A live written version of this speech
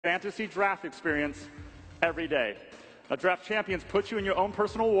fantasy draft experience every day. Now, Draft Champions puts you in your own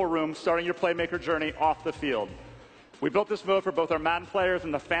personal war room, starting your playmaker journey off the field. We built this mode for both our Madden players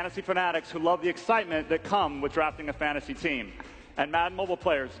and the fantasy fanatics who love the excitement that comes with drafting a fantasy team. And Madden mobile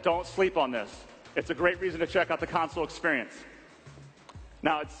players, don't sleep on this. It's a great reason to check out the console experience.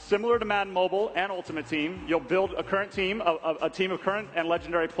 Now, it's similar to Madden Mobile and Ultimate Team. You'll build a current team, a team of current and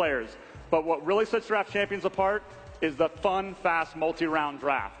legendary players. But what really sets Draft Champions apart is the fun, fast, multi-round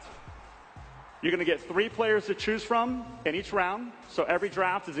draft. You're going to get 3 players to choose from in each round, so every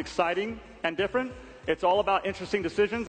draft is exciting and different. It's all about interesting decisions.